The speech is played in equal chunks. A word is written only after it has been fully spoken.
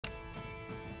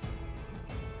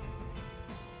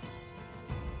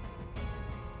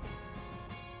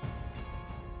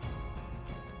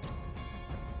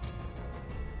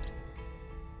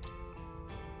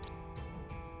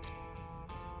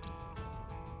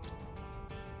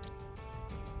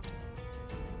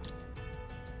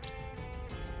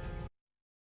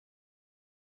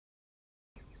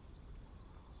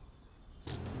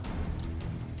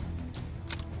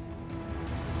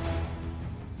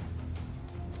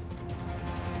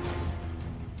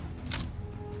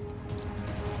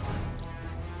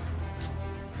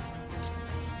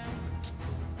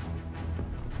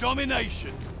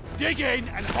Domination. Dig in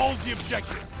and hold the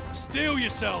objective. Steel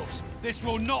yourselves. This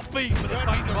will not be for the faint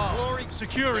of heart.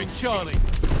 Securing Charlie.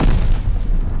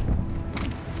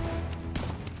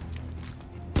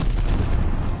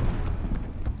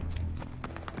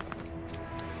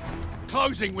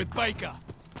 Closing with Baker.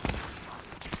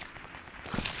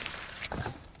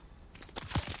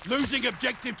 Losing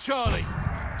objective Charlie.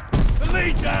 The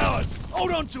lead's ours!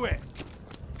 Hold on to it!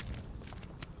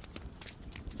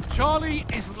 Charlie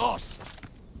is lost.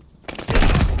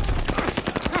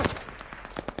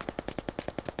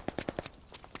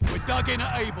 We're dug in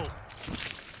at Able.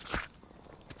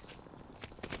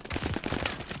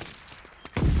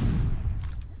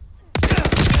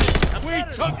 We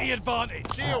took the advantage.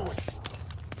 Deal with it.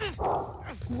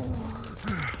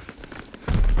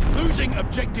 Losing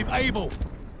objective Able.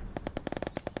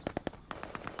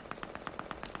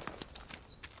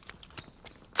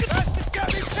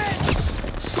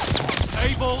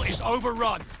 Able is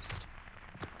overrun.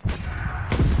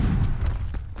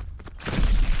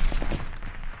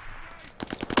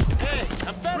 Hey,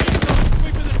 I'm better.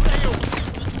 Sweeping the sail.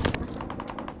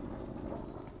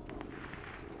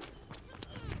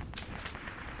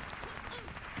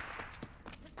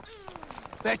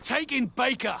 They're taking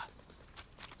Baker.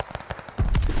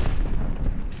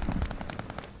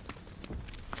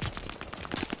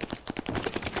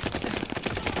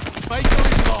 Baker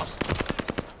is lost.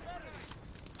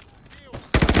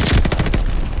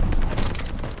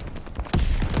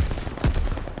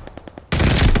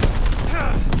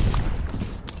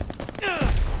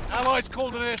 Allies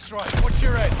called an airstrike. What's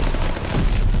your head?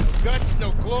 No guts,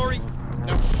 no glory,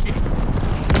 no shit.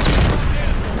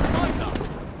 Eyes up.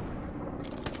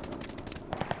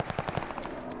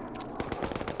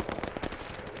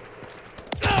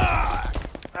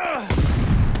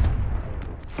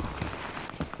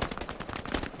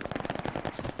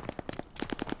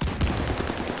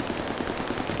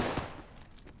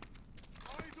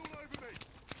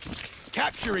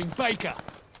 Capturing Baker.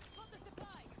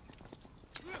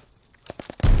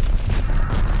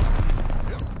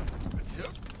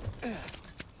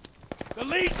 The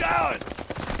lead's ours!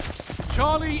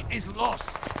 Charlie is lost.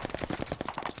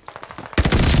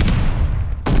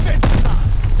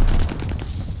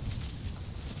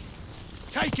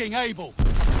 Taking Able. New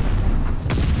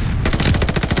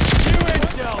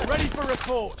intel, ready for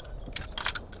report.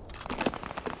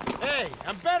 Hey,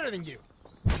 I'm better than you.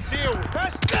 Deal with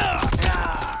us.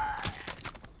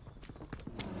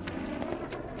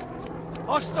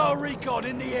 Hostile recon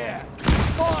in the air.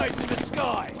 Spies in the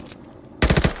sky.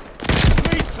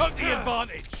 We took the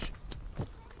advantage.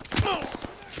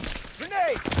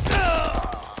 Grenade!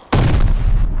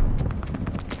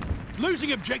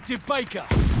 Losing objective Baker.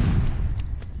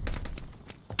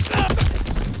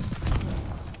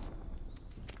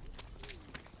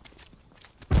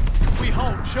 We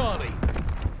hold Charlie.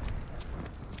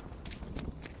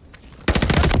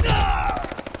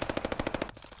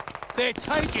 They're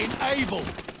taking Able.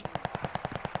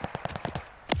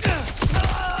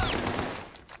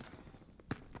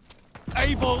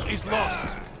 Able is lost.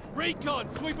 Recon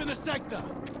sweeping the sector.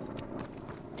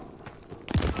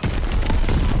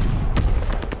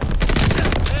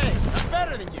 Hey, I'm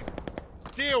better than you.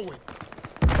 Deal with it.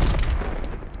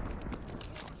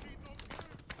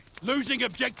 Losing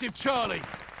objective Charlie.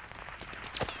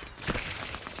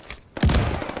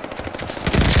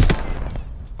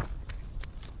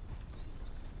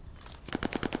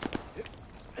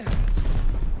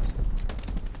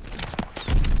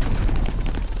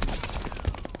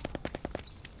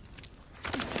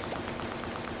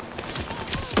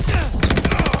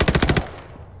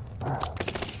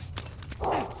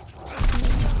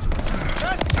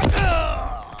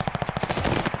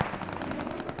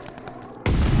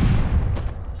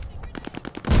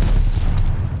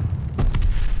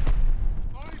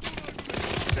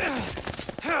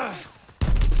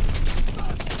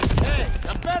 Hey,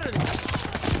 I'm better than you.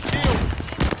 Deal with it.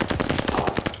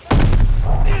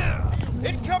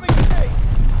 Incoming grenade!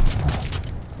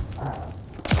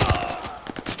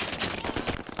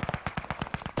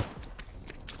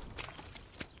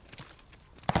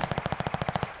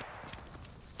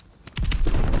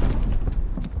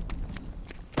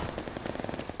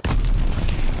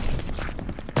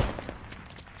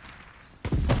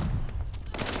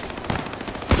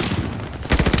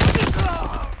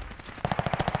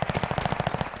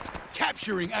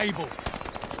 Capturing Able.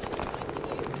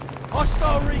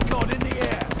 Hostile recon in the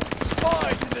air.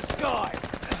 Spies in the sky.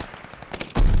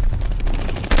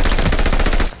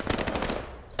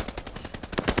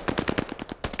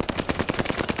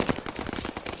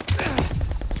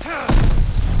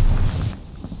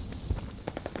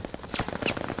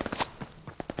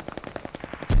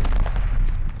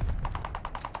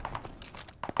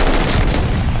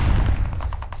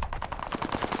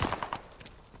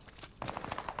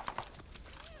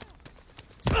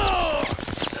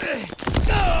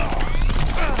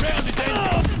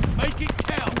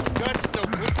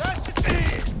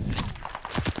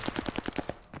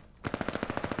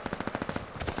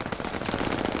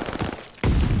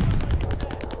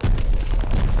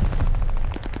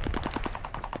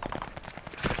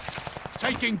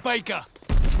 taking Baker.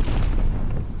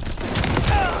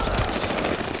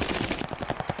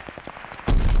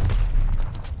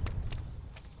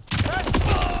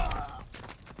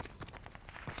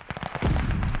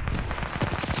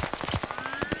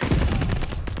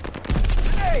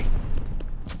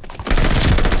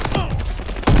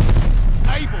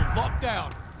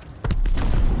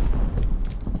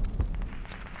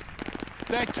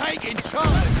 They're taking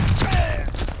Charlie!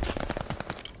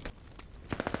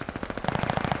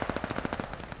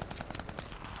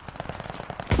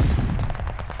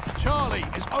 Charlie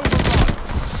is overrun!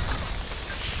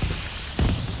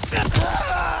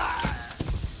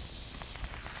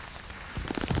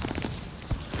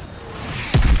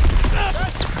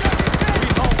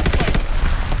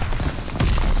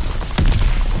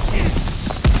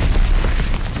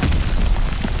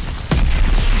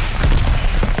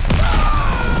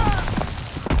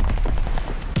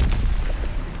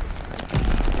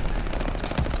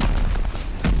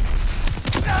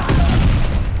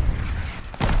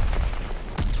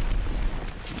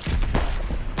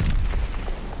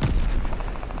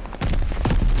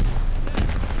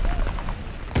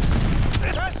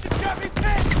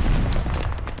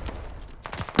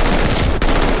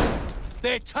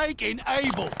 They're taking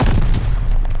Able.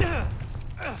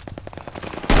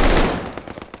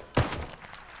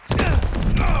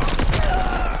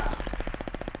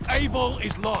 Able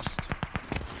is lost.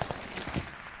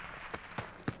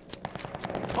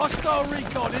 Hostile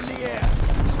recon in the air.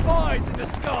 Spies in the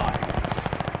sky.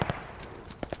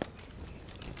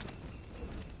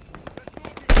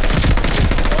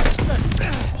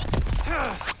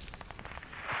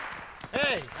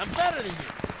 Hey, I'm better than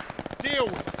you. Deal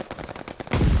with it.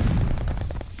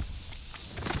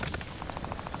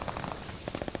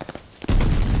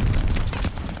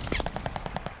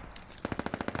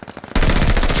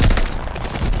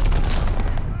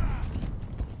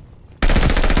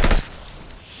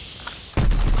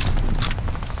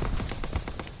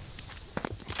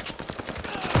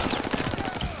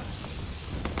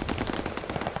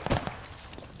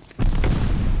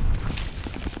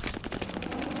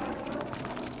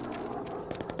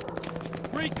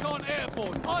 Recon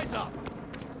airborne, eyes up!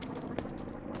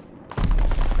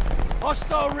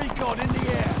 Hostile recon in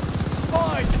the air.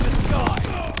 Spies in the sky.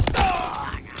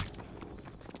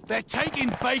 They're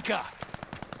taking Baker.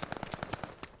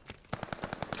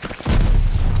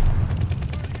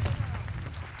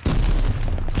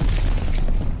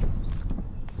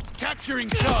 Capturing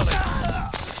Charlie.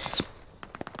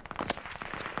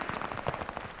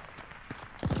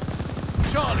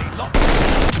 Charlie locked.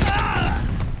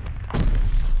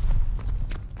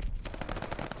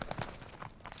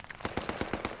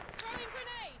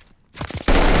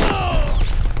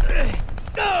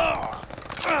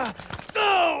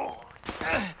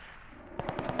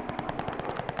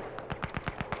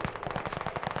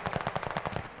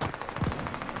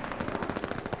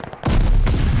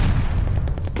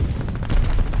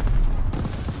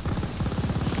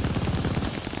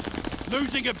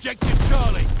 Losing objective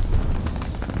Charlie.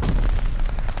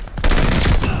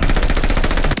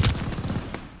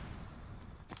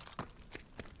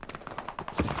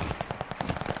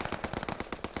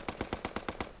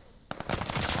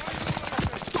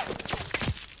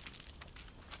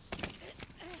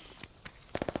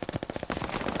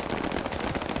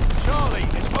 Charlie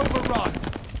is overrun.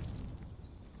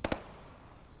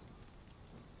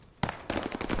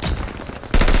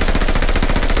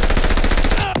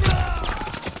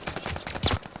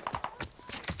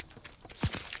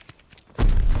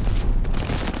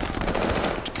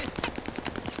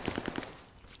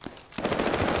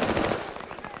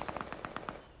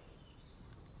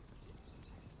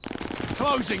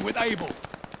 Closing with Able.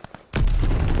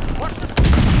 Watch the...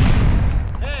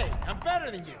 Hey, I'm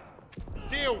better than you.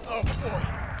 Deal. Oh boy,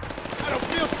 I don't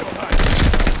feel so hot.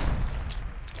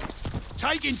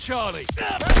 Taking Charlie.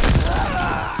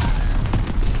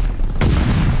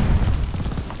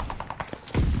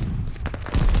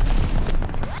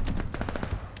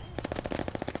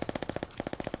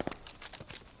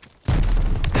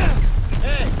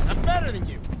 Hey, I'm better than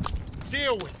you.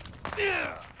 Deal with it.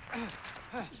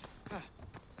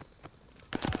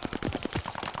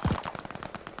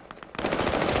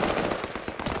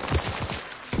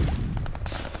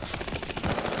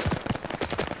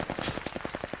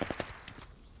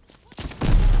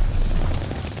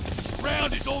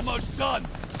 Round is almost done.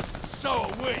 So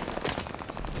are we.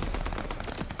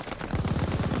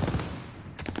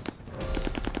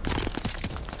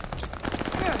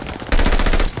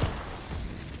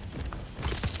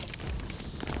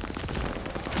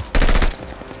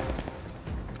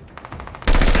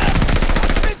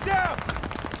 Get down!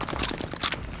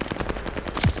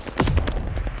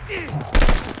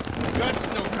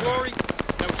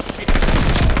 No shit.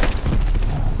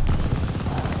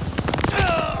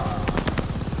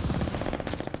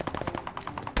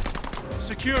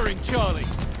 Securing Charlie.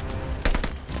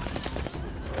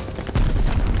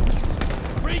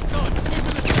 Recon,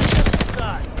 moving the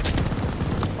side.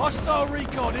 Hostile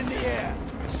recon in the air.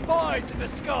 Spies in the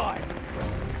sky.